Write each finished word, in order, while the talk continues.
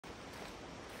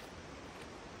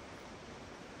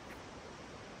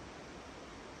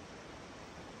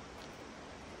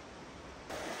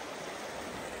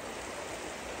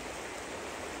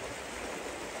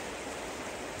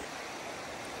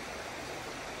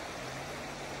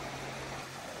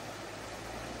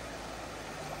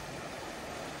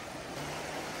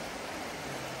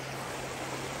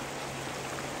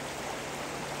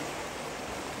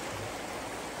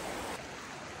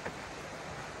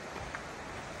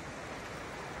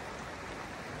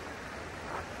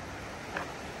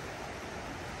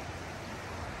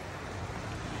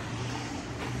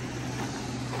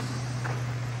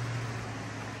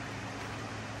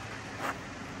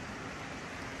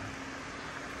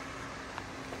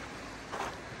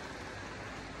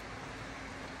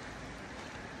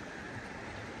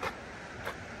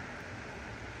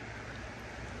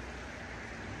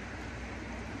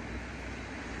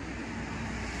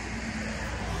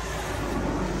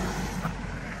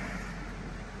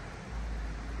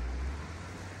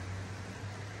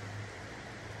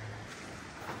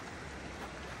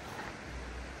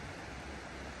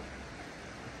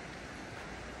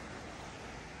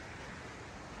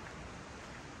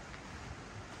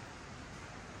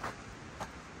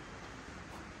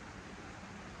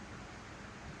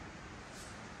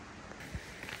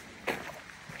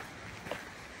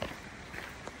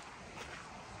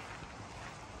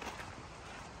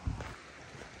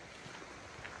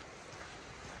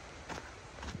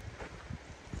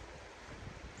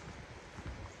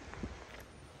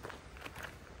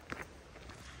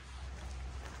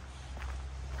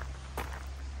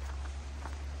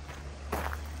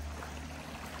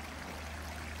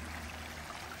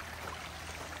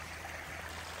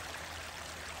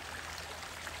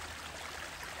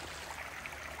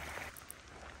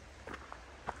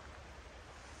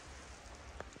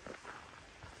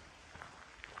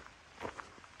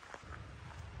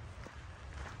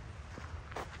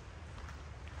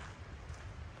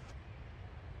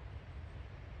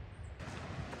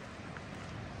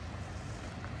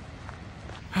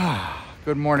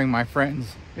Good morning, my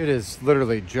friends. It is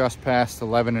literally just past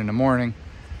 11 in the morning.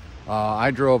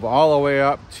 I drove all the way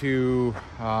up to,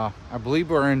 I believe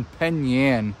we're in Penn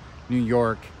Yan, New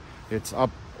York. It's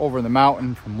up over the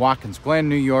mountain from Watkins Glen,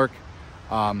 New York.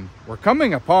 We're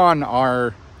coming upon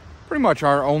pretty much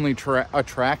our only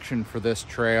attraction for this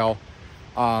trail.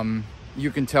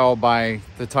 You can tell by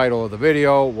the title of the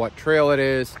video what trail it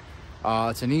is.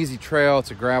 It's an easy trail.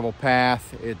 It's a gravel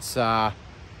path. It's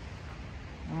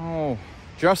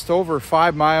just over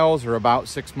 5 miles or about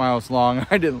 6 miles long.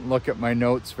 I didn't look at my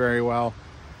notes very well,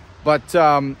 but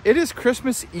it is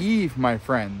Christmas Eve, my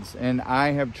friends, and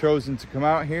I have chosen to come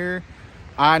out here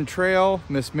on trail.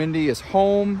 Miss Mindy is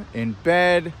home in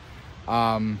bed.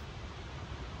 I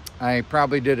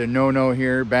probably did a no-no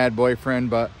here, bad boyfriend,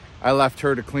 but I left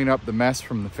her to clean up the mess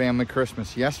from the family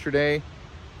Christmas yesterday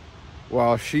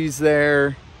while she's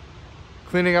there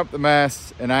cleaning up the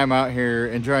mess, and I'm out here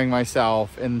enjoying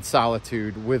myself in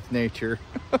solitude with nature.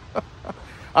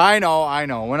 I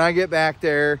know. When I get back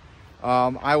there,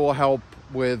 I will help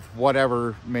with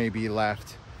whatever may be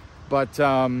left. But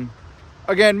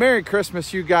again, Merry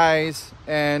Christmas, you guys,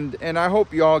 and I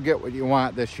hope you all get what you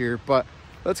want this year. But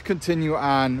let's continue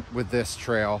on with this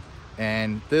trail,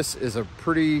 and this is a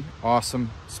pretty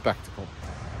awesome spectacle.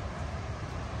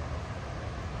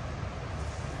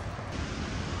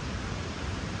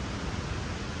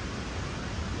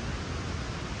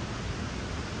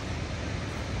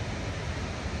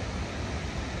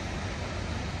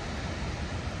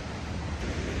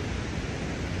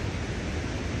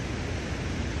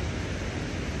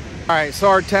 All right, so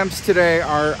our temps today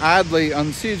are oddly,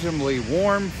 unseasonably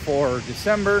warm for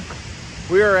December.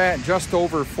 We are at just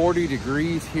over 40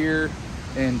 degrees here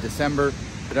in December.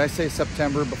 Did I say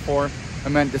September before? I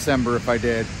meant December if I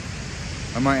did.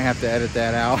 I might have to edit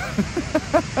that out.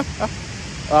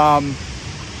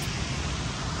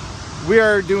 We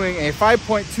are doing a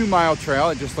 5.2 mile trail.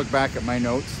 I just looked back at my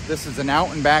notes. This is an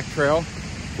out and back trail,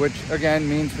 which again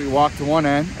means we walk to one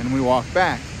end and we walk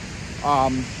back.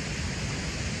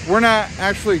 We're not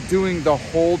actually doing the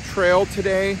whole trail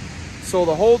today. So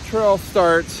the whole trail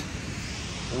starts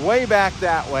way back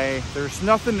that way. There's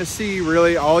nothing to see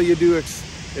really. All you do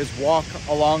is walk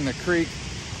along the creek.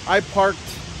 I parked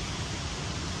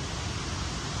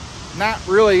not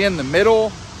really in the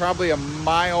middle, probably a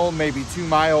mile, maybe 2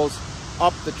 miles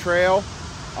up the trail.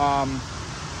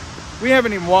 We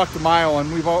haven't even walked a mile,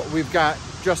 and we've got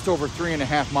just over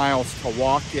 3.5 miles to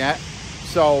walk yet.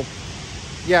 So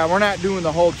yeah, we're not doing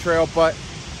the whole trail, but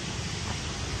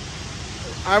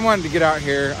I wanted to get out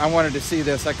here. I wanted to see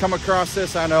this. I come across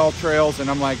this on all trails, and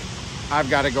I'm like, I've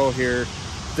got to go here.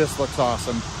 This looks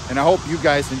awesome, and I hope you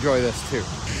guys enjoy this too.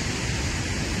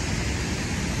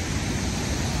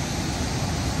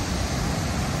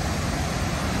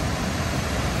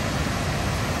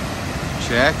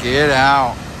 Check it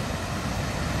out.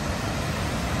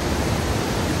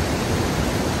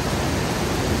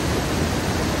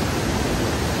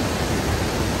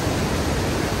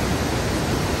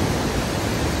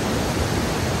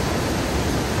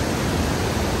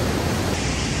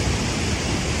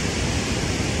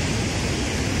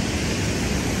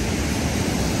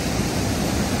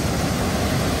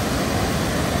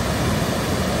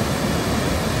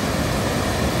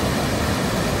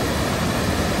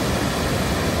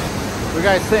 What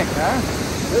do you guys think, huh?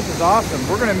 This is awesome.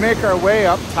 We're gonna make our way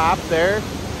up top there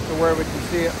to where we can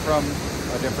see it from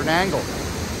a different angle.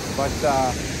 But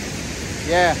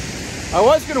yeah, I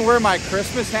was gonna wear my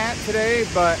Christmas hat today,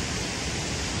 but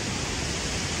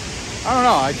I don't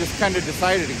know, I just kind of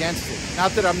decided against it.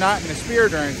 Not that I'm not in the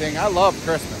spirit or anything. I love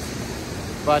Christmas.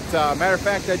 But matter of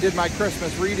fact, I did my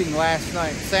Christmas reading last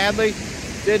night. Sadly,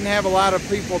 didn't have a lot of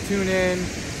people tune in.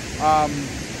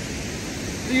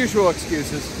 The usual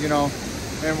excuses, you know,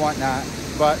 and whatnot.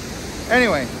 But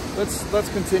anyway, let's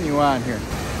continue on here.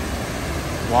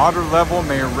 Water level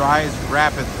may rise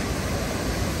rapidly.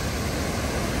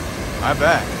 I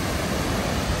bet.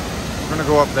 We're gonna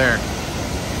go up there.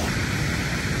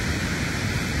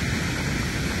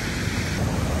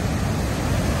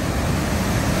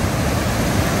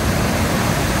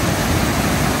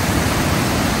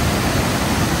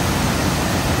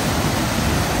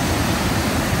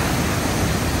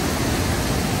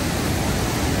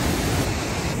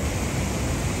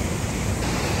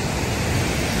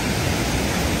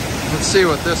 Let's see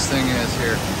what this thing is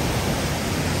here.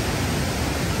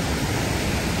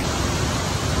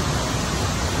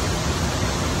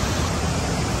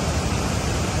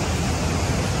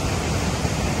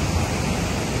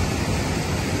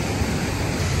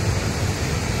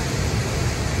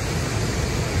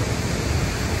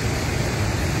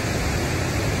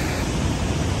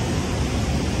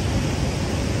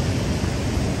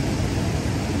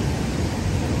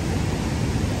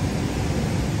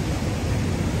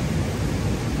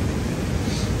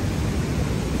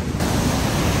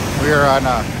 We are on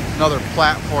another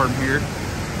platform here.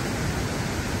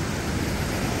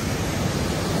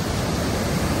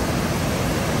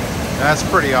 That's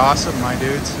pretty awesome, my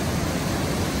dudes.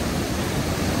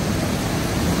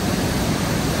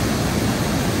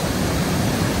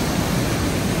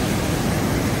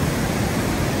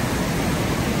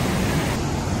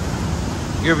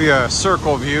 Give you a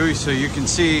circle view so you can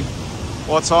see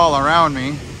what's all around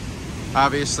me.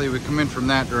 Obviously, we come in from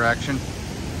that direction.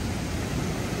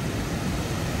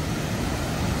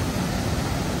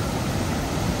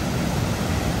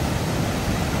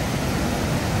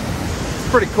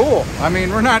 Pretty cool. I mean,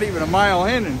 we're not even a mile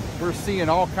in and we're seeing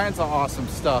all kinds of awesome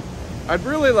stuff. I'd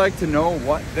really like to know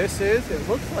what this is. It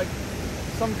looks like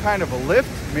some kind of a lift.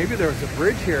 Maybe there was a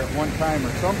bridge here at one time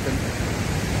or something.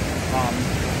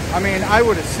 I mean, I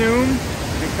would assume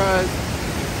because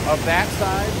of that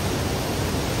side,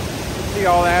 you see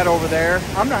all that over there.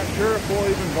 I'm not sure if we'll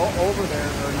even go over there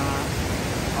or not.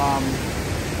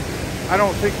 I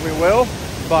don't think we will,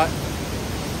 but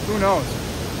who knows?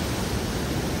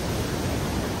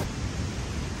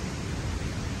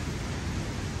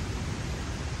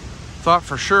 Thought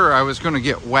for sure I was going to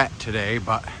get wet today,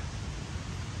 but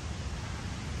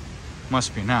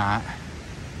must be not.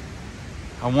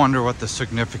 I wonder what the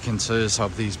significance is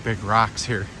of these big rocks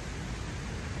here.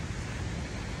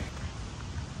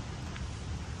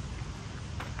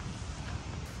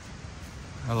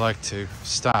 I like to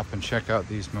stop and check out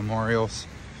these memorials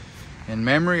in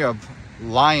memory of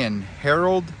Lion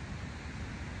Harold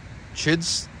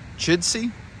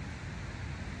Chidsey.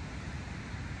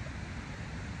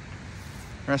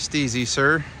 Rest easy,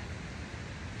 sir.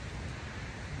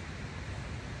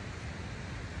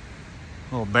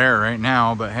 A little bare right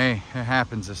now, but hey, it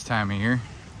happens this time of year.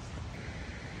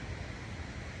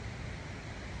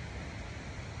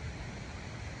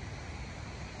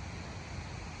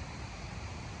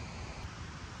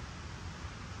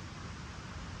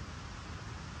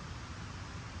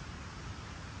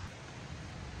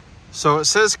 So it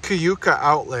says Keuka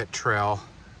Outlet Trail.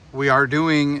 We are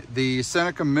doing the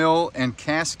Seneca Mill and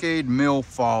Cascade Mill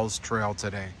Falls Trail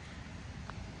today.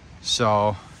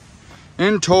 So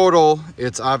in total,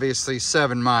 it's obviously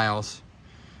 7 miles.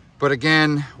 But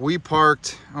again, we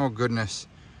parked, oh goodness.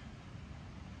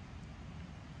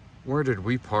 Where did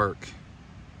we park?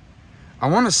 I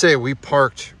want to say we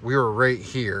were right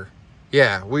here.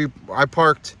 Yeah, I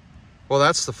parked, well,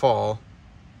 that's the fall.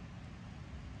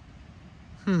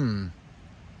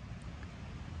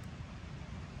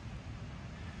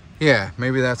 Yeah,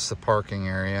 maybe that's the parking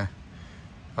area.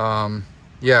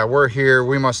 Yeah, we're here.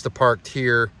 We must have parked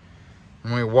here.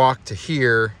 And we walked to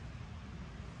here.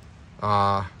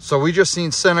 So we just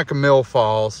seen Seneca Mill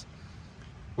Falls.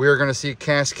 We are going to see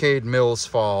Cascade Mills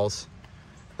Falls.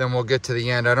 Then we'll get to the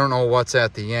end. I don't know what's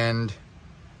at the end.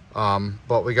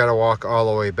 But we got to walk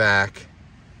all the way back.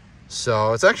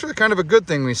 So it's actually kind of a good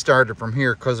thing we started from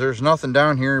here, because there's nothing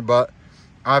down here but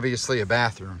obviously a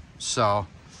bathroom. So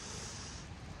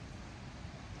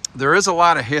there is a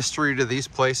lot of history to these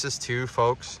places too,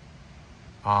 folks.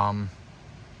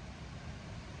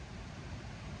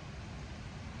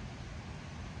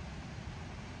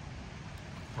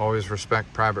 Always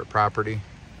respect private property.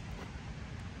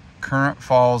 Current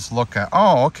falls look at,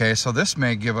 oh, okay, so this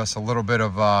may give us a little bit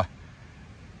of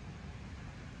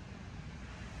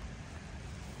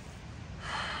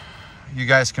you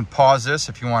guys can pause this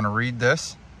if you want to read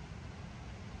this.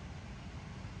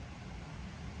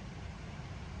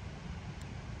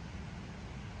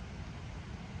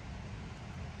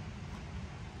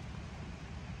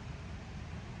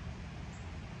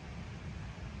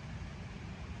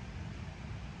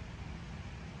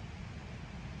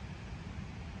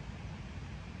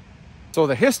 So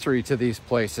the history to these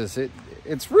places,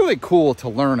 it's really cool to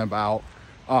learn about.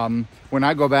 When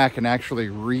I go back and actually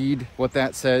read what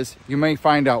that says, you may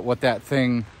find out what that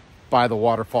thing by the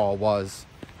waterfall was.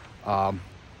 But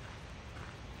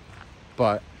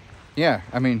yeah,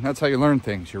 I mean, that's how you learn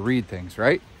things. You read things,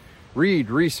 right? Read,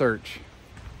 research.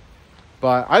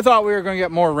 But I thought we were going to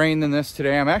get more rain than this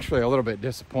today. I'm actually a little bit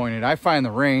disappointed. I find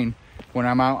the rain when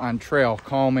I'm out on trail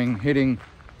calming, hitting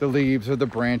the leaves or the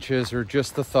branches, or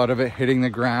just the thud of it hitting the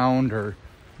ground or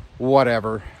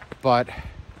whatever. But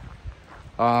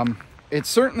it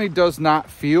certainly does not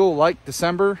feel like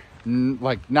December,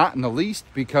 like not in the least,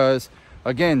 because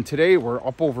again, today we're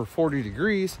up over 40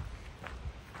 degrees.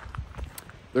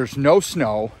 There's no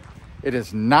snow. It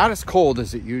is not as cold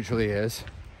as it usually is.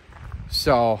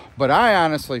 So, but I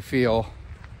honestly feel,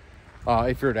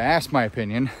 if you were to ask my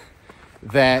opinion,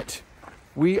 that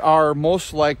we are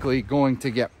most likely going to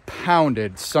get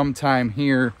pounded sometime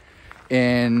here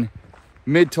in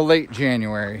mid to late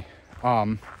January.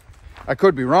 I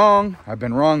could be wrong. I've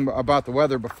been wrong about the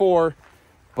weather before,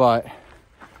 but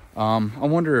I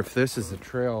wonder if this is a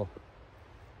trail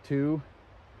too,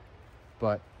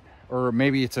 or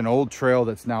maybe it's an old trail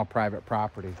that's now private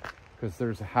property, because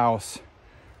there's a house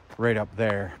right up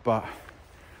there. But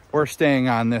we're staying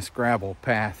on this gravel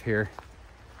path here.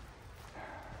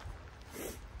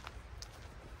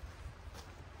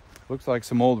 Looks like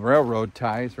some old railroad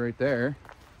ties right there.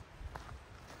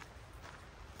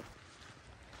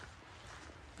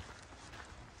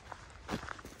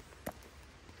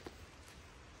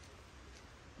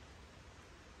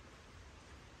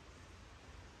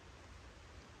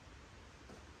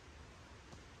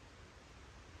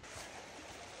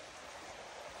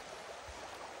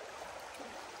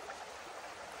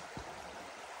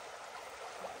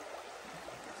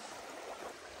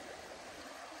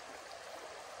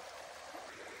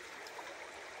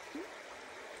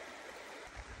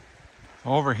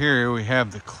 Over here we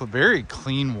have the very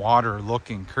clean water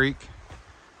looking creek.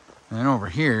 And then over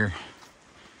here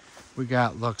we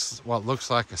got what looks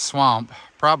like a swamp.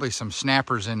 Probably some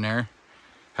snappers in there.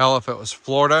 Hell, if it was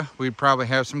Florida, we'd probably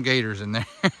have some gators in there.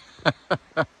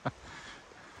 One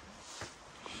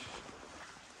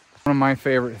of my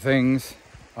favorite things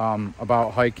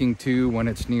about hiking too, when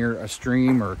it's near a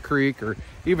stream or a creek or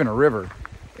even a river,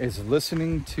 is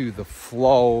listening to the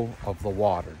flow of the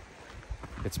water.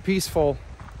 It's peaceful.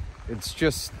 It's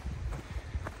just,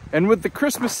 and with the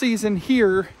Christmas season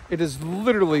here, it is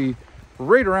literally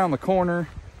right around the corner.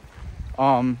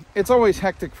 It's always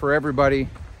hectic for everybody.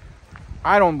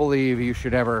 I don't believe you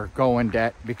should ever go in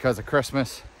debt because of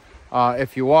Christmas.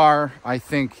 If you are, I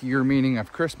think your meaning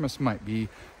of Christmas might be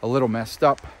a little messed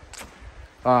up.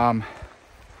 I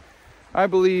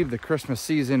believe the Christmas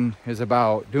season is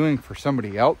about doing for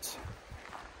somebody else.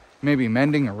 Maybe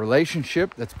mending a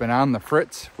relationship that's been on the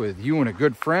fritz with you and a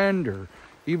good friend, or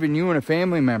even you and a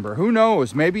family member. Who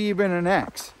knows? Maybe even an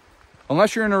ex.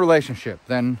 Unless you're in a relationship,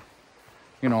 then,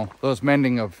 you know, those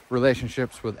mending of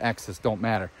relationships with exes don't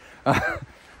matter.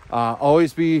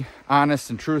 Always be honest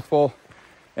and truthful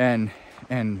and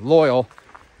loyal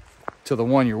to the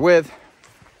one you're with.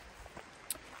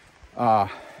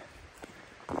 I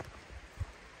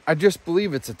just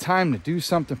believe it's a time to do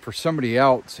something for somebody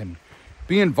else and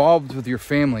be involved with your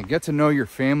family. Get to know your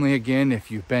family again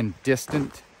if you've been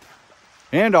distant.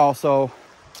 And also,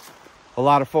 a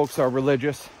lot of folks are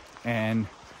religious, and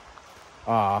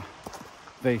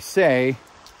they say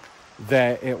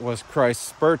that it was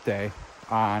Christ's birthday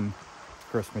on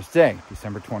Christmas Day,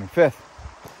 December 25th.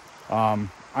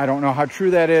 I don't know how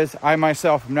true that is. I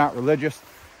myself am not religious.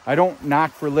 I don't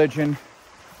knock religion.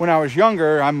 When I was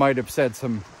younger, I might have said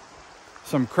some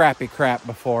crappy crap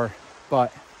before,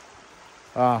 but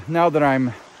now that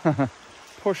I'm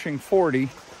pushing 40,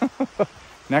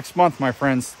 next month, my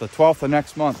friends, the 12th of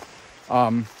next month,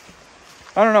 I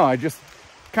don't know, I just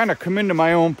kind of come into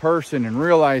my own person and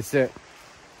realize that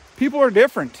people are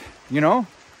different, you know?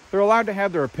 They're allowed to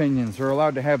have their opinions, they're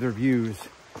allowed to have their views,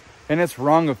 and it's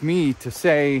wrong of me to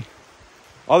say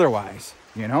otherwise,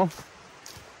 you know?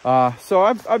 So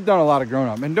I've done a lot of growing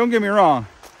up, and don't get me wrong,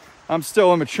 I'm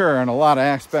still immature in a lot of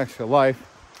aspects of life.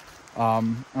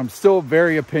 I'm still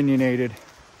very opinionated.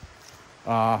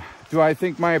 Do I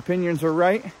think my opinions are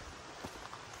right?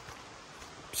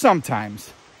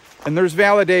 Sometimes. And there's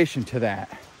validation to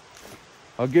that.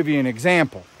 I'll give you an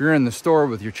example. You're in the store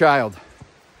with your child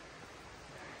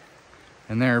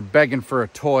and they're begging for a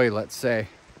toy, let's say.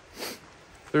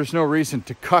 There's no reason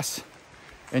to cuss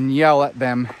and yell at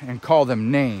them and call them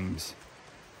names.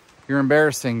 You're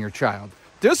embarrassing your child.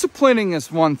 Disciplining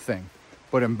is one thing,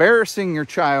 but embarrassing your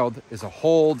child is a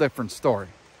whole different story.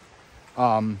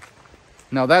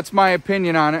 Now, that's my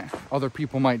opinion on it. Other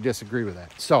people might disagree with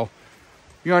that. So,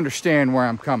 you understand where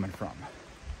I'm coming from.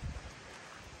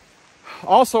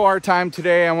 Also, our time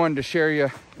today, I wanted to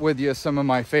share with you some of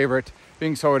my favorite,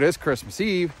 being so it is Christmas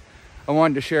Eve, I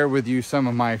wanted to share with you some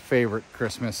of my favorite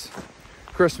Christmas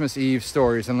Eve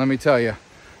stories. And let me tell you,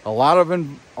 a lot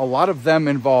of them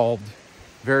involved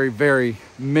very, very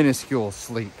minuscule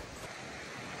sleep.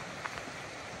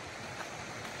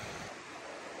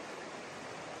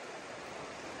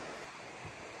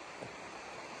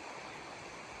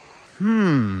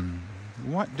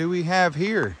 What do we have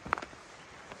here?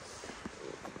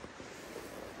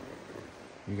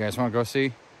 You guys want to go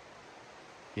see?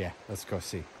 Yeah, let's go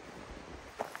see.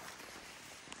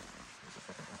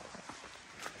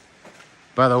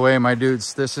 By the way, my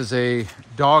dudes, this is a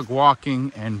dog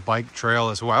walking and bike trail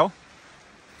as well.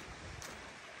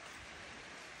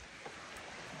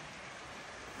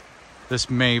 This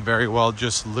may very well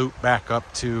just loop back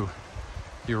up to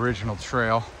the original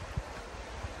trail.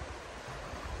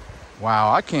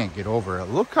 Wow, I can't get over it.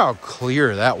 Look how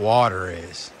clear that water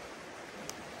is.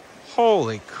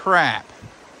 Holy crap.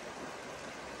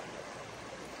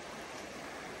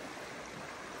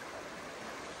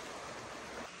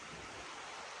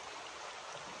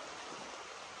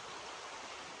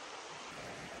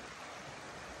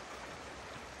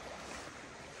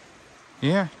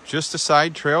 Yeah, just a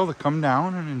side trail to come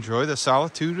down and enjoy the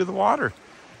solitude of the water.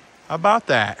 How about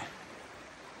that?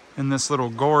 In this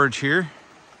little gorge here.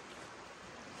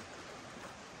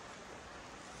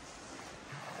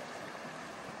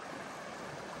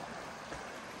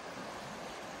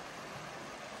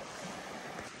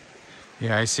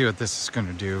 Yeah, I see what this is going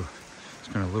to do. It's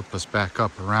going to loop us back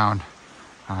up around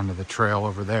onto the trail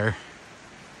over there.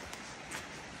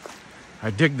 I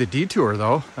dig the detour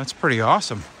though. That's pretty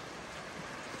awesome.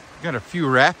 Got a few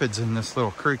rapids in this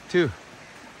little creek too.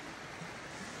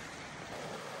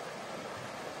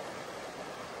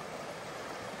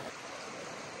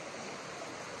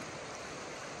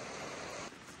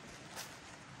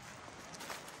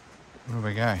 What do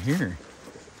we got here?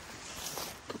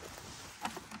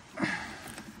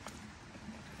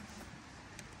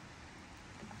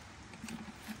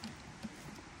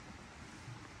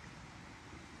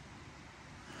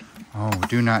 Oh,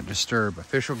 do not disturb.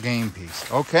 Official game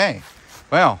piece. Okay.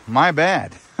 Well, my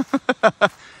bad.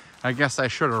 I guess I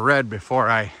should have read before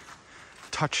I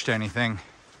touched anything.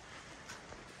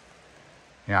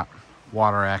 Yeah,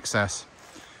 water access.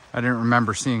 I didn't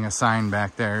remember seeing a sign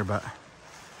back there, but...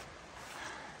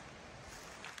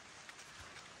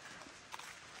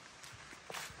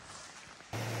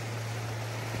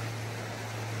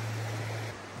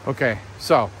 Okay,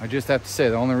 so I just have to say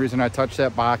the only reason I touch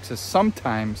that box is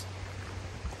sometimes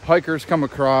hikers come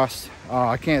across,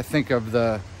 I can't think of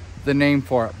the name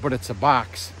for it, but it's a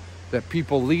box that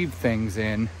people leave things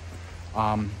in.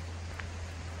 I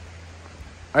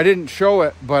didn't show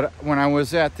it, but when I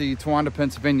was at the Towanda,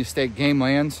 Pennsylvania State Game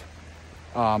Lands,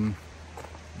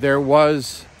 there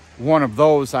was one of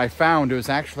those I found. It was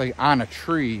actually on a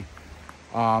tree.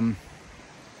 You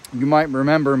might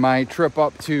remember my trip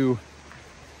up to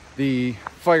the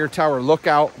Fire Tower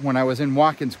Lookout when I was in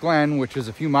Watkins Glen, which is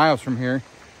a few miles from here.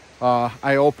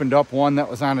 I opened up one that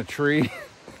was on a tree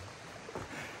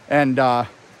and there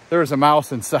was a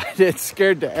mouse inside. It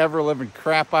scared the ever-living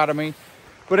crap out of me.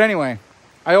 But anyway,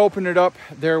 I opened it up.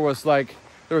 There was a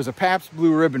Pabst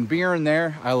Blue Ribbon beer in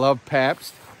there. I love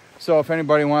Pabst. So if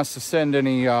anybody wants to send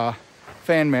any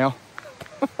fan mail,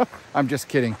 I'm just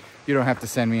kidding. You don't have to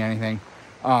send me anything.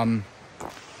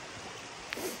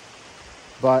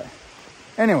 But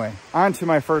anyway, on to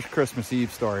my first Christmas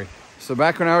Eve story. So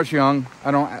back when I was young, I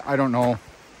don't know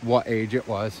what age it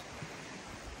was,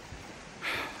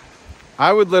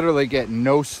 I would literally get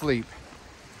no sleep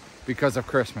because of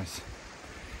Christmas.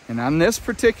 And on this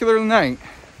particular night,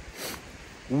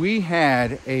 we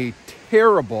had a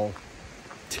terrible,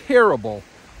 terrible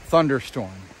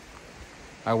thunderstorm.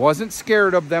 I wasn't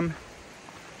scared of them,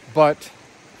 but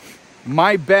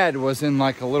my bed was in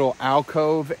like a little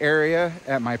alcove area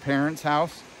at my parents'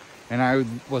 house. And I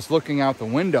was looking out the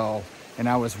window and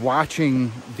I was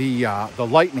watching the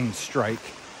lightning strike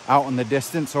out in the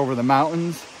distance over the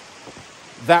mountains.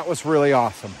 That was really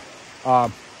awesome.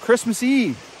 Christmas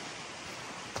Eve,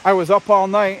 I was up all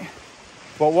night,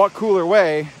 but what cooler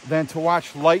way than to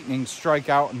watch lightning strike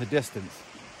out in the distance?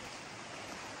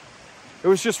 It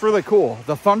was just really cool.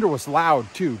 The thunder was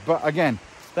loud too, but again,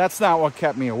 that's not what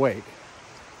kept me awake.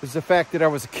 It was the fact that I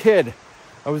was a kid.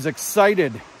 I was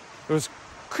excited. It was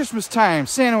Christmas time.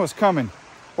 Santa was coming,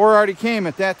 or already came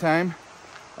at that time.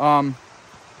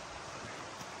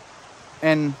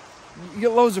 And you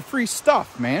get loads of free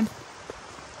stuff, man.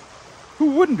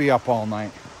 Who wouldn't be up all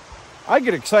night? I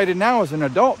get excited now as an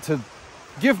adult to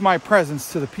give my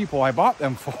presents to the people I bought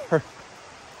them for.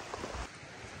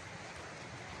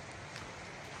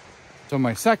 So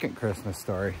my second Christmas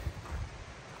story.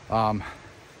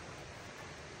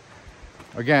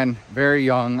 Again, very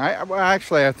young. I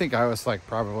think I was like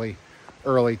probably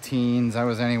early teens. I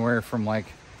was anywhere from like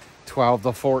 12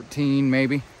 to 14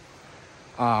 maybe.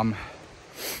 And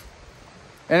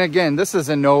again, this is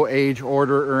in no age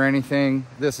order or anything.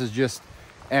 This is just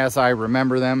as I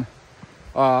remember them.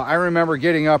 I remember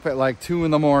getting up at like 2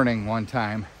 in the morning one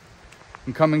time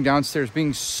and coming downstairs,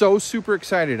 being so super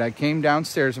excited. I came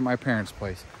downstairs at my parents'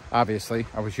 place. Obviously,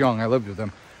 I was young. I lived with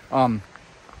them.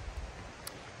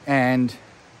 And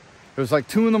it was like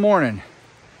 2 in the morning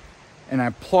and I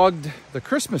plugged the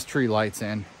Christmas tree lights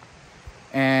in,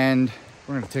 and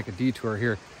we're going to take a detour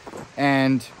here.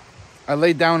 And I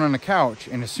laid down on the couch,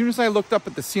 and as soon as I looked up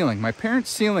at the ceiling, my parents'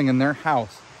 ceiling in their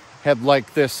house had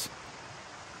like this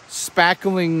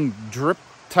spackling drip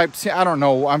type. I don't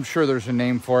know. I'm sure there's a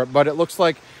name for it, but it looks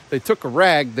like they took a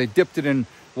rag, they dipped it in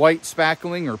white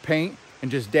spackling or paint and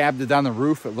just dabbed it on the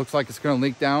roof. It looks like it's going to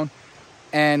leak down.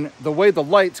 And the way the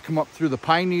lights come up through the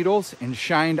pine needles and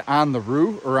shined on the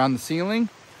roof or on the ceiling,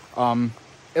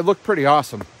 it looked pretty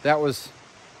awesome. That was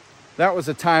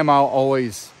a time I'll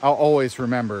always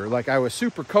remember. Like, I was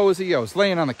super cozy. I was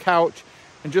laying on the couch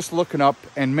and just looking up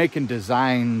and making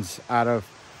designs out of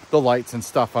the lights and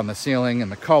stuff on the ceiling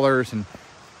and the colors, and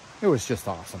it was just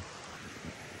awesome.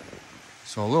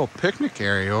 So a little picnic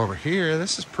area over here.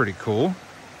 This is pretty cool.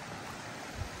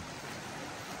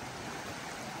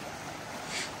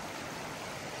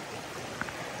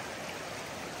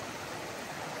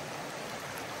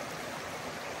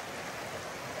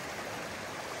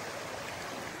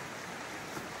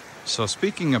 So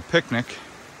speaking of picnic,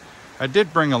 I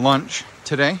did bring a lunch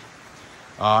today.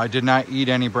 I did not eat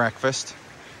any breakfast.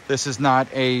 This is not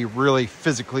a really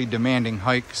physically demanding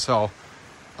hike, so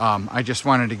I just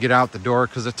wanted to get out the door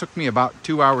because it took me about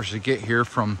 2 hours to get here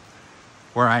from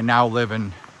where I now live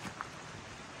in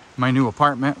my new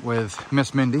apartment with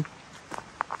Miss Mindy.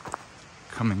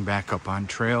 Coming back up on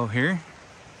trail here.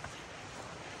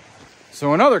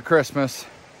 So another Christmas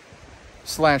 /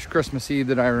 Christmas Eve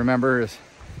that I remember is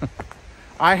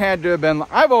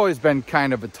I've always been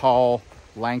kind of a tall,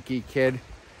 lanky kid,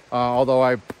 although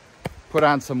I put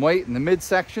on some weight in the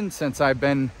midsection since I've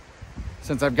gotten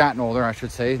older, I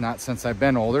should say, not since I've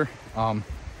been older.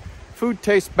 Food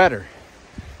tastes better.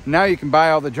 Now you can buy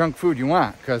all the junk food you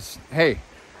want because, hey,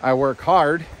 I work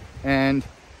hard and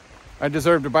I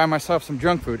deserve to buy myself some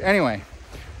junk food. Anyway,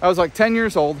 I was like 10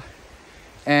 years old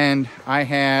and I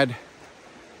had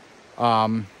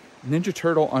Ninja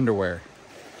Turtle underwear.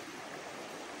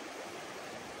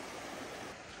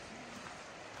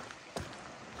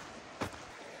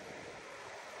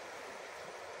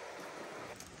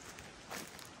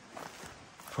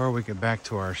 Before we get back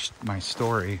to my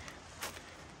story,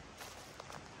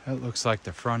 that looks like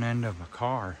the front end of a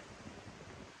car.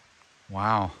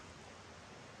 Wow.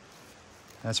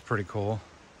 That's pretty cool.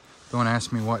 Don't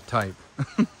ask me what type.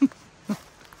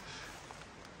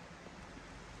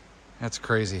 That's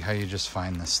crazy how you just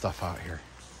find this stuff out here.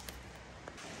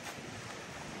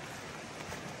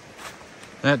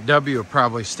 That W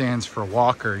probably stands for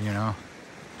Walker, you know.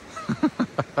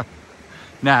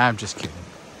 Nah, I'm just kidding.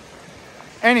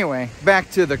 Anyway, back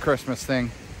to the Christmas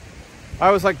thing. I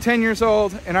was like 10 years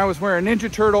old and I was wearing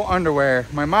Ninja Turtle underwear.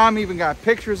 My mom even got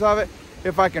pictures of it.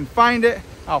 If I can find it,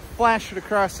 I'll flash it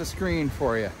across the screen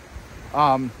for you.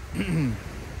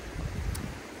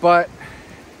 But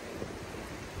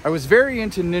I was very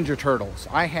into Ninja Turtles.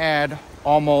 I had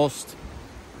almost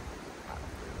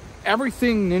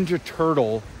everything Ninja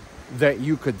Turtle that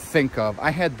you could think of. I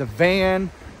had the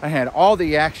van. I had all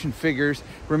the action figures.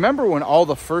 Remember when all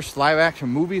the first live action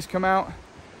movies come out?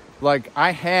 Like,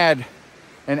 I had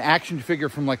an action figure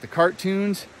from like the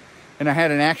cartoons, and I had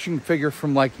an action figure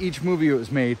from like each movie it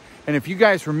was made. And if you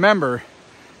guys remember,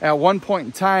 at one point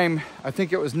in time, I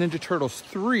think it was Ninja Turtles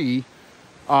 3,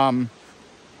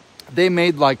 they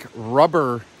made like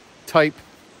rubber type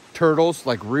turtles,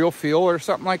 like real feel or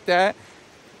something like that.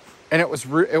 And it was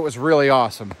really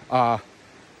awesome.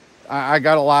 I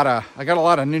got a lot of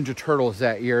Ninja Turtles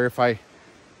that year, if I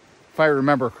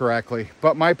remember correctly.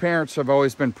 But my parents have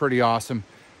always been pretty awesome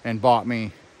and bought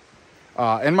me,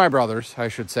 and my brothers, I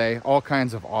should say, all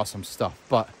kinds of awesome stuff.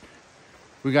 But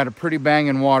we got a pretty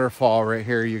banging waterfall right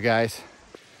here, you guys.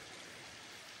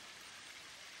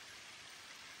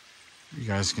 You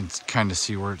guys can kind of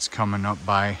see where it's coming up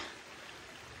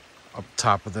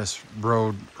top of this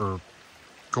road or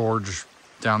gorge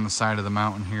down the side of the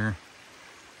mountain here.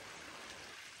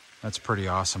 That's pretty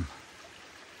awesome.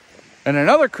 And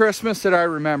another Christmas that I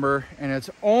remember, and it's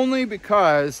only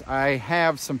because I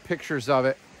have some pictures of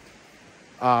it.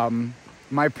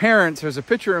 My parents, there's a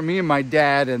picture of me and my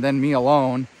dad and then me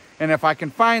alone. And if I can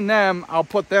find them, I'll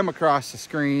put them across the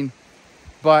screen.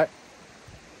 But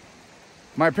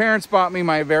my parents bought me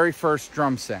my very first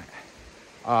drum set.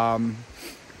 I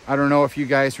don't know if you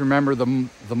guys remember the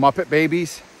Muppet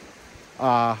Babies,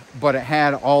 but it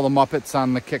had all the Muppets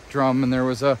on the kick drum, and there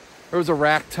was a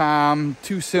rack tom,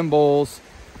 2 cymbals,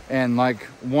 and like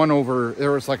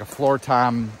there was like a floor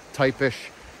tom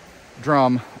type-ish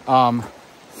drum.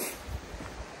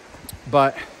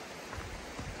 But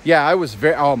yeah, I was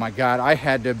oh my God, I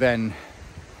had to have been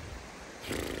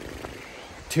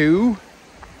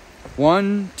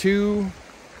 1, 2,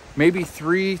 maybe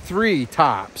 3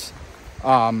 tops.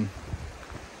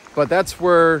 But that's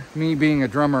where me being a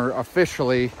drummer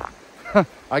officially,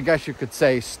 I guess you could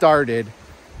say, started.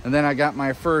 And then I got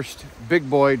my first big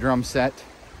boy drum set,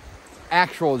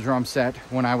 actual drum set,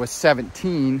 when I was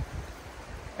 17.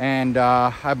 And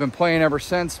I've been playing ever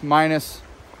since, minus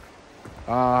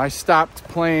I stopped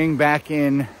playing back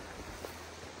in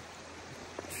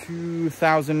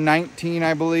 2019,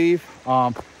 I believe.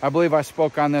 I believe I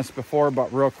spoke on this before,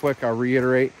 but real quick, I'll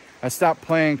reiterate. I stopped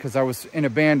playing because I was in a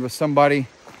band with somebody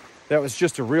that was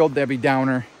just a real Debbie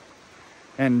Downer.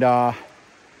 And I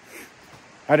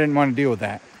didn't want to deal with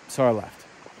that, so I left.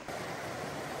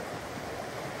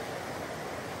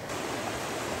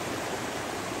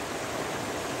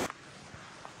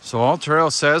 So All Trail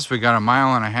says we got 1.5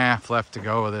 miles left to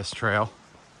go with this trail.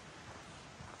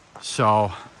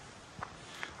 So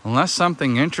unless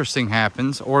something interesting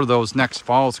happens or those next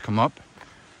falls come up,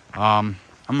 I'm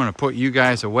gonna put you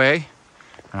guys away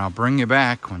and I'll bring you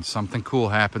back when something cool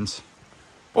happens,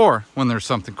 or when there's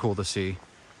something cool to see,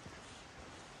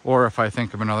 or if I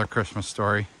think of another Christmas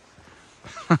story.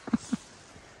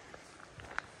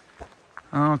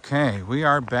 Okay, we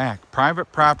are back.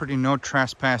 Private property, no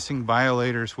trespassing.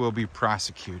 Violators will be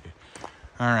prosecuted.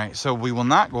 All right, so we will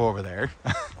not go over there.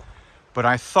 But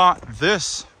I thought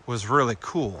this was really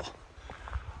cool.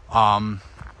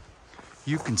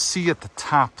 You can see at the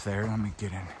top there, let me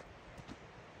get in.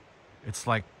 It's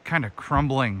like kind of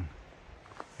crumbling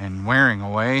and wearing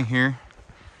away here.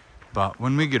 But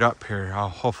when we get up here, I'll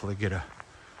hopefully get a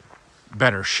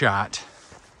better shot.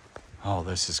 Oh,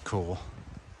 this is cool.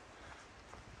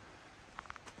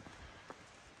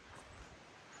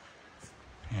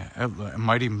 Yeah, it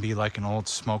might even be like an old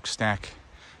smokestack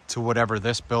to whatever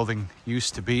this building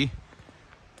used to be.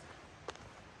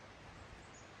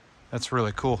 That's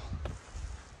really cool.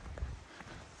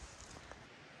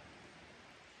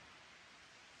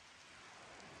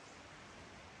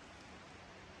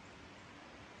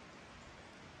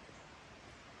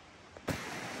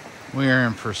 We are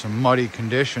in for some muddy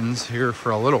conditions here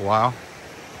for a little while.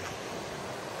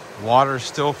 Water's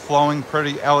still flowing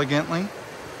pretty elegantly.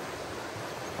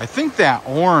 I think that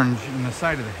orange in the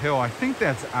side of the hill, I think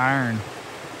that's iron.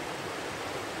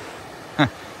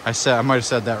 I might have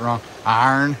said that wrong.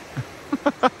 Iron.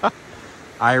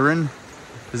 Iron.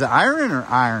 Is it iron or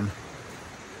iron?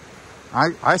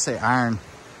 I say iron.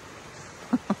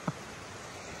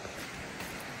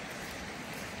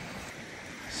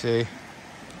 See,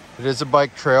 it is a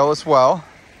bike trail as well.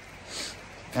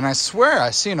 And I swear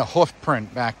I seen a hoof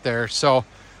print back there, so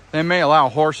they may allow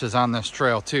horses on this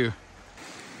trail too.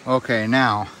 Okay,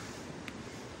 now,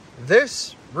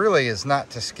 this really is not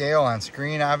to scale on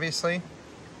screen, obviously,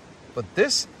 but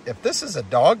this, if this is a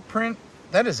dog print,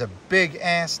 that is a big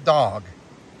ass dog.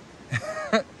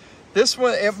 This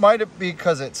one, it might be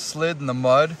because it slid in the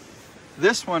mud.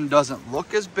 This one doesn't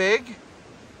look as big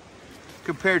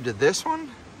compared to this one,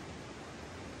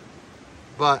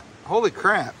 but holy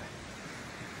crap.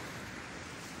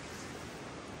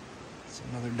 It's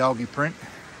another doggy print.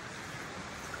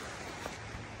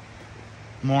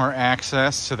 More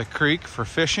access to the creek for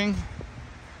fishing.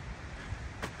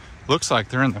 Looks like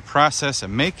they're in the process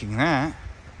of making that.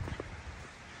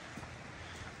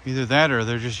 Either that or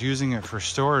they're just using it for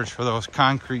storage for those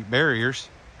concrete barriers.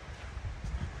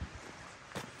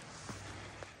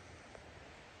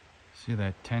 See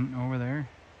that tent over there?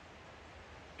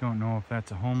 Don't know if that's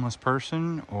a homeless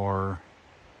person or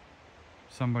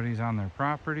somebody's on their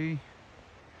property,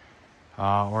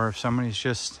 or if somebody's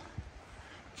just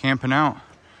camping out.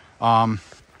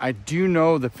 I do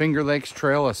know the Finger Lakes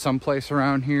Trail is someplace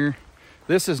around here.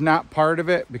 This is not part of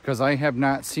it because I have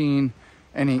not seen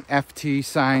any FT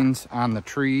signs on the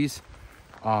trees.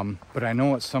 But I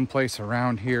know it's someplace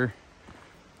around here.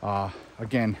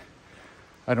 Again,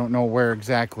 I don't know where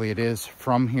exactly it is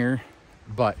from here,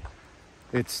 but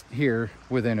it's here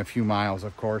within a few miles,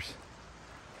 of course.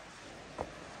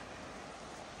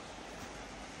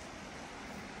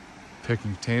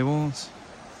 Picnic tables.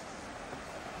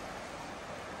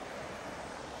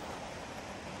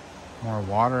 More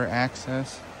water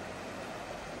access.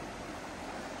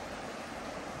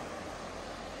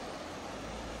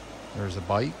 There's a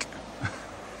bike.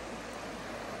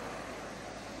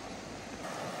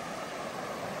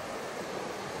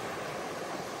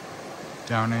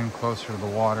 Down in closer to the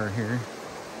water here.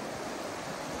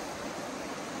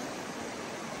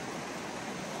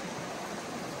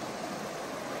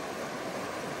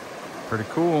 Pretty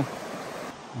cool.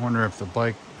 I wonder if the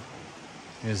bike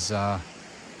is the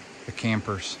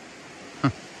campers. I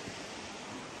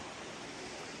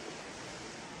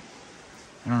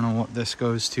don't know what this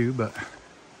goes to, but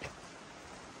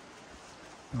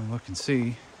we'll look and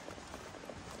see.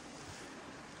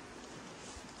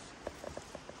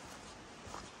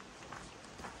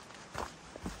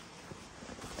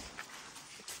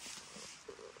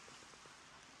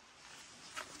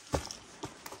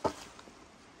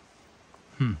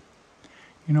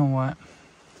 You know what?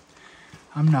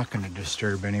 I'm not going to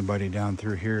disturb anybody down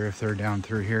through here if they're down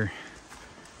through here.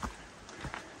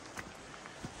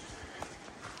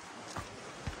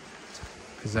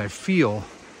 Because I feel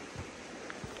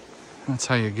that's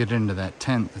how you get into that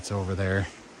tent that's over there.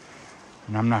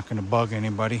 And I'm not going to bug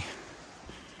anybody.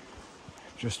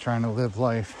 Just trying to live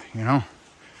life, you know,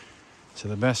 to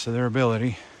the best of their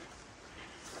ability.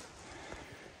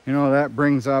 You know, that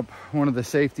brings up one of the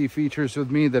safety features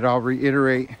with me that I'll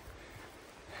reiterate.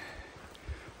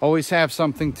 Always have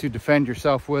something to defend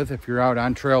yourself with if you're out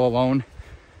on trail alone.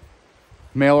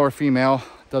 Male or female,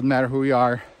 doesn't matter who you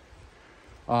are.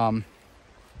 And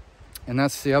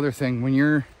that's the other thing. When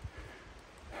you're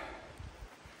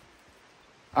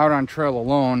out on trail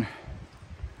alone,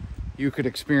 you could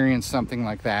experience something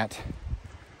like that.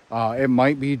 It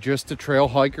might be just a trail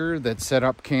hiker that set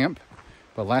up camp.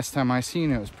 But last time I seen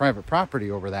it was private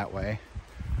property over that way.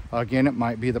 Again, it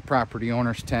might be the property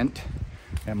owner's tent.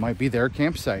 It might be their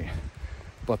campsite.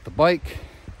 But the bike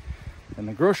and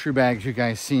the grocery bags you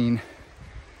guys seen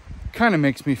kind of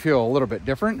makes me feel a little bit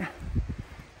different.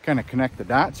 Kind of connect the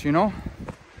dots, you know.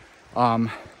 I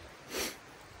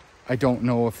don't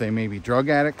know if they may be drug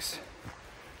addicts.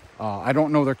 I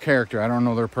don't know their character. I don't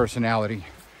know their personality.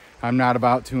 I'm not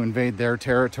about to invade their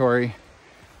territory.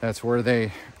 That's where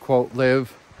they, quote,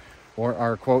 live or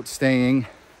are, quote, staying.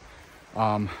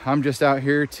 I'm just out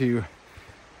here to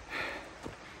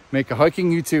make a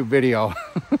hiking YouTube video.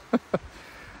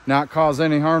 Not cause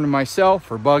any harm to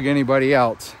myself or bug anybody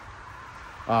else.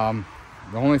 The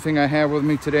only thing I have with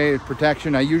me today is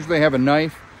protection. I usually have a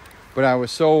knife, but I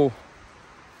was so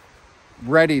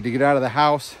ready to get out of the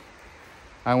house,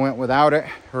 I went without it,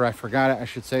 or I forgot it, I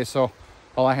should say. So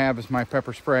all I have is my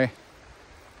pepper spray.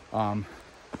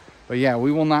 But yeah,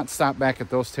 we will not stop back at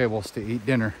those tables to eat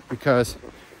dinner, because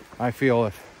I feel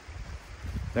if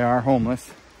they are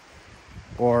homeless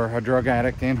or a drug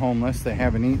addict and homeless, they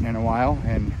haven't eaten in a while,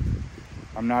 and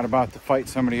I'm not about to fight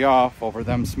somebody off over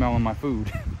them smelling my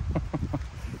food.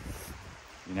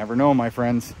 You never know, my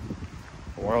friends.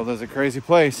 The world is a crazy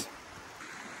place.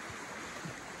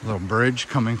 A little bridge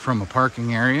coming from a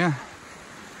parking area,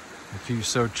 if you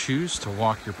so choose to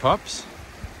walk your pups.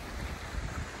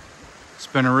 It's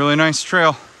been a really nice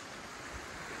trail.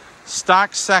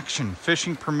 Stock section,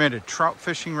 fishing permitted, trout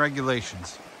fishing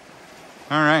regulations.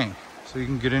 All right, so you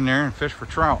can get in there and fish for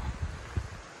trout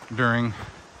during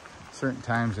certain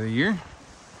times of the year.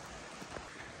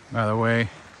 By the way,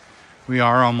 we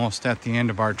are almost at the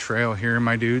end of our trail here,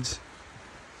 my dudes.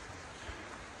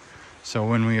 So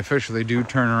when we officially do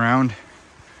turn around,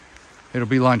 it'll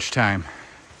be lunchtime.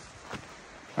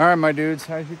 All right, my dudes,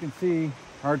 as you can see,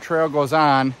 our trail goes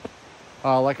on.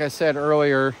 Like I said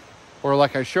earlier, or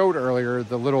like I showed earlier,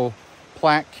 the little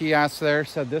plaque kiosk there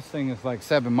said this thing is like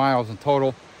 7 miles in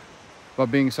total. But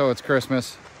being so it's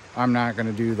Christmas, I'm not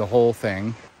gonna do the whole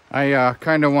thing. I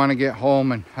kind of want to get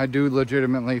home, and I do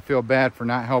legitimately feel bad for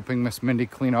not helping Miss Mindy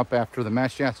clean up after the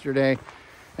mess yesterday.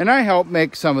 And I helped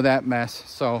make some of that mess,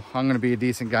 so I'm going to be a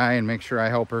decent guy and make sure I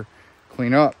help her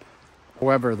clean up.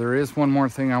 However, there is one more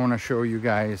thing I want to show you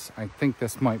guys. I think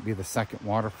this might be the second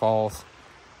waterfalls.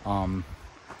 The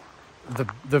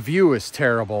view is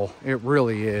terrible. It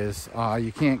really is.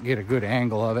 You can't get a good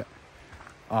angle of it.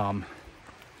 You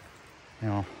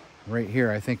know, right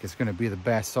here I think is going to be the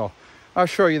best. So I'll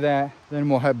show you that. Then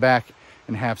we'll head back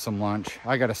and have some lunch.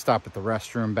 I got to stop at the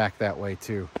restroom back that way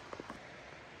too.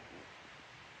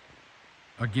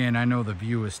 Again, I know the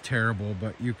view is terrible,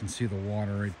 but you can see the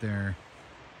water right there.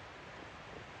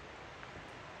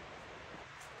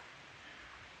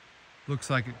 Looks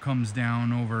like it comes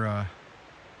down over a,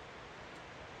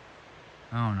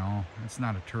 I don't know, it's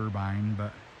not a turbine,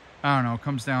 but I don't know, it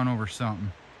comes down over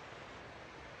something.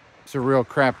 It's a real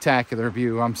craptacular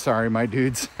view. I'm sorry, my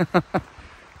dudes.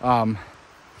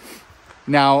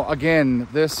 Now, again,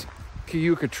 this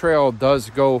Keuka trail does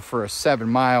go for 7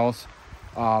 miles.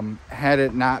 Had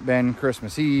it not been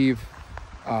Christmas Eve,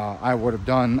 I would have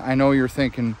done. I know you're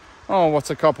thinking, oh, what's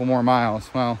a couple more miles?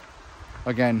 Well,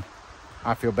 again,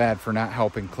 I feel bad for not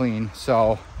helping clean.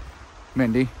 So,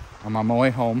 Mindy, I'm on my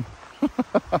way home.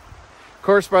 Of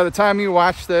course, by the time you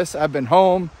watch this, I've been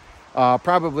home,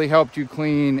 probably helped you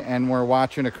clean, and we're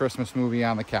watching a Christmas movie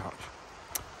on the couch.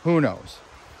 Who knows?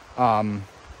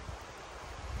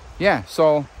 Yeah,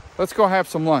 so let's go have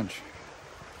some lunch.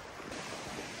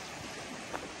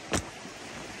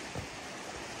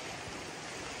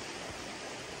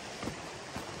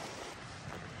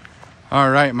 All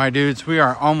right, my dudes, we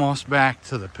are almost back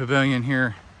to the pavilion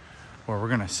here, where we're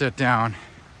gonna sit down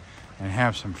and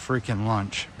have some freaking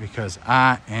lunch because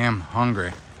I am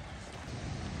hungry.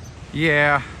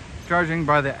 Yeah, judging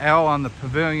by the L on the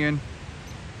pavilion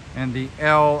and the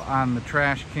L on the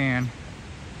trash can,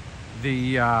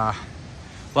 the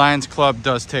Lions Club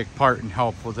does take part and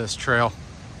help with this trail.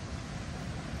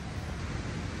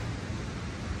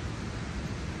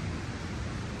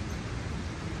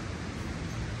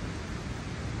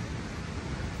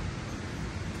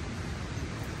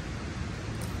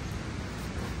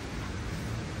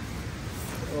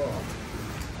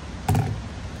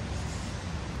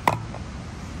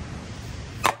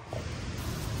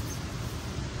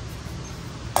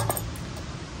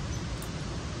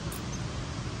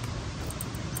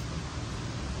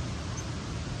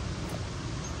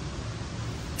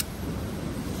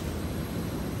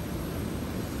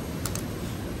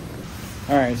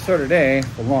 All right, so today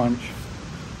for lunch,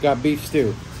 got beef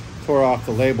stew. Tore off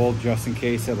the label just in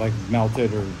case it like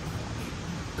melted or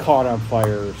caught on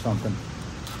fire or something.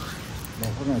 But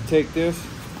we're gonna take this.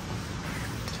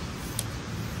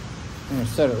 I'm gonna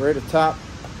set it right atop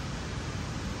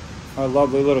our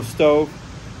lovely little stove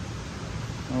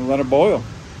and let it boil.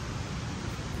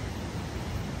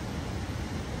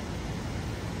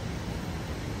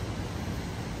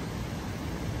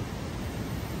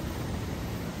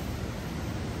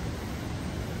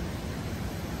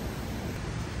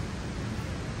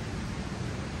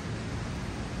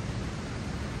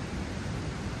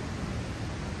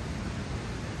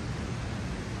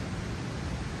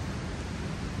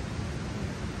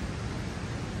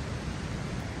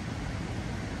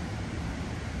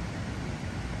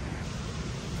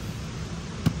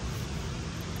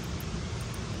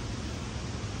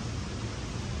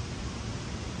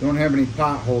 Don't have any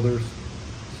pot holders,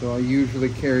 so I usually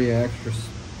carry an extra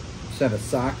set of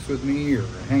socks with me or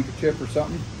a handkerchief or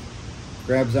something.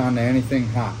 Grabs onto anything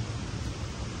hot.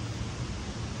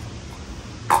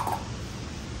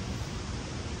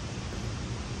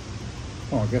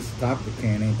 Oh, I guess the top of the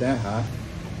can ain't that hot.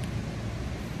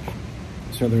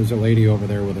 So there's a lady over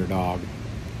there with her dog.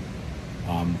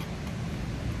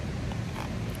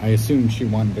 I assumed she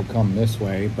wanted to come this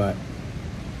way, but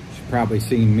probably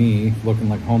seen me looking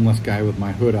like a homeless guy with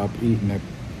my hood up eating a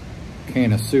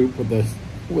can of soup with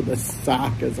a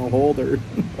sock as a holder.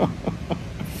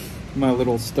 My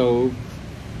little stove.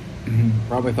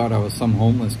 Probably thought I was some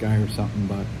homeless guy or something,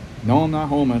 but no, I'm not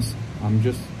homeless. I'm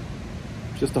just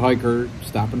a hiker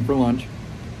stopping for lunch.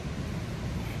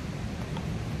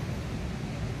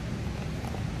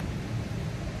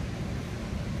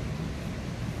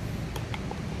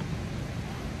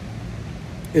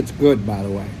 It's good, by the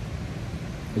way.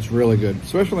 It's really good,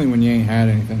 especially when you ain't had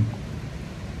anything.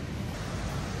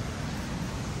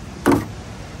 And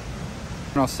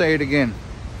I'll say it again.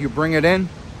 You bring it in,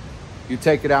 you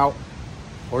take it out,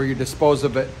 or you dispose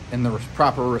of it in the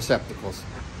proper receptacles.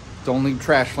 Don't leave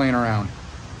trash laying around.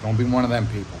 Don't be one of them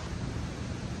people.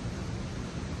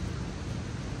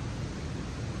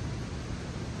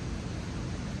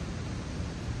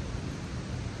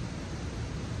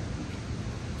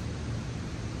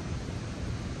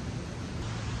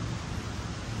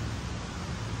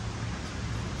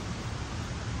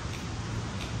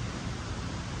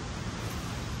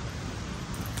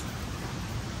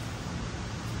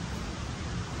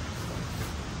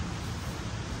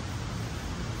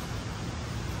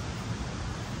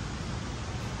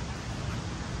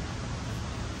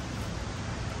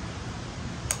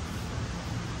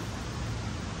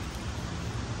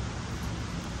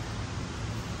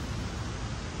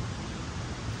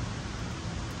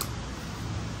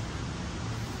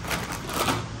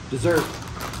 Dessert,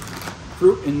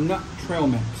 fruit and nut trail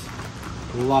mix.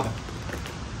 Love it.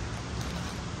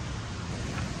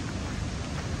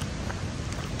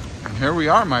 And here we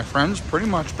are, my friends, pretty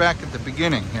much back at the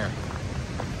beginning here.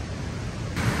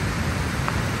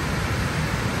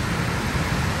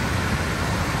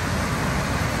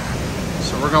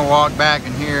 So we're gonna walk back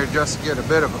in here just to get a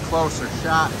bit of a closer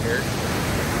shot here.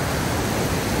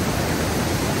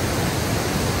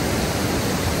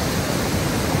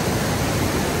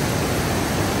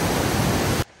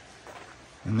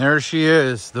 And there she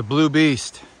is, the Blue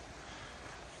Beast.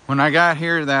 When I got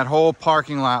here, that whole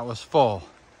parking lot was full.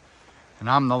 And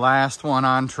I'm the last one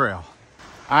on trail.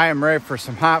 I am ready for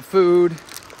some hot food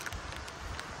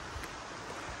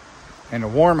and a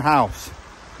warm house.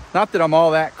 Not that I'm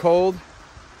all that cold,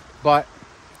 but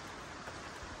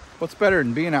what's better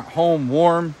than being at home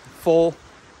warm, full,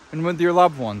 and with your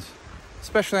loved ones?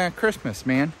 Especially on Christmas,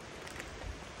 man.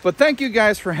 But thank you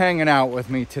guys for hanging out with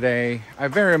me today. I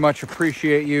very much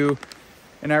appreciate you.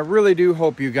 And I really do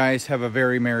hope you guys have a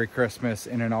very Merry Christmas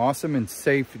and an awesome and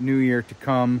safe New Year to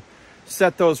come.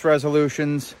 Set those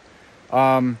resolutions.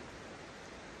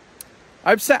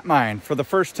 I've set mine for the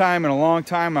first time in a long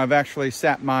time. I've actually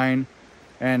set mine.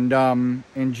 And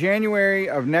in January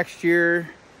of next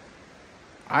year,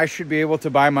 I should be able to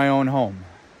buy my own home.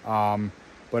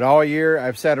 But all year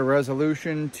I've set a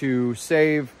resolution to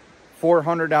save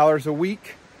 $400 a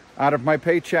week out of my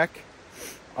paycheck.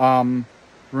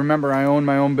 Remember, I own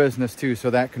my own business too,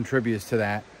 so that contributes to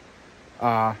that.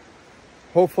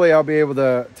 Hopefully I'll be able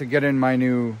to get in my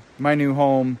new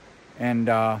home and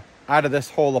out of this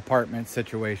whole apartment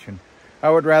situation. I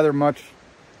would rather much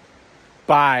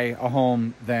buy a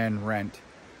home than rent.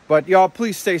 But y'all,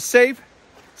 please stay safe,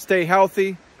 stay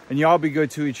healthy, and y'all be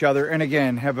good to each other. And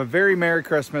again, have a very Merry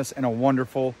Christmas and a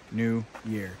wonderful New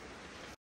Year.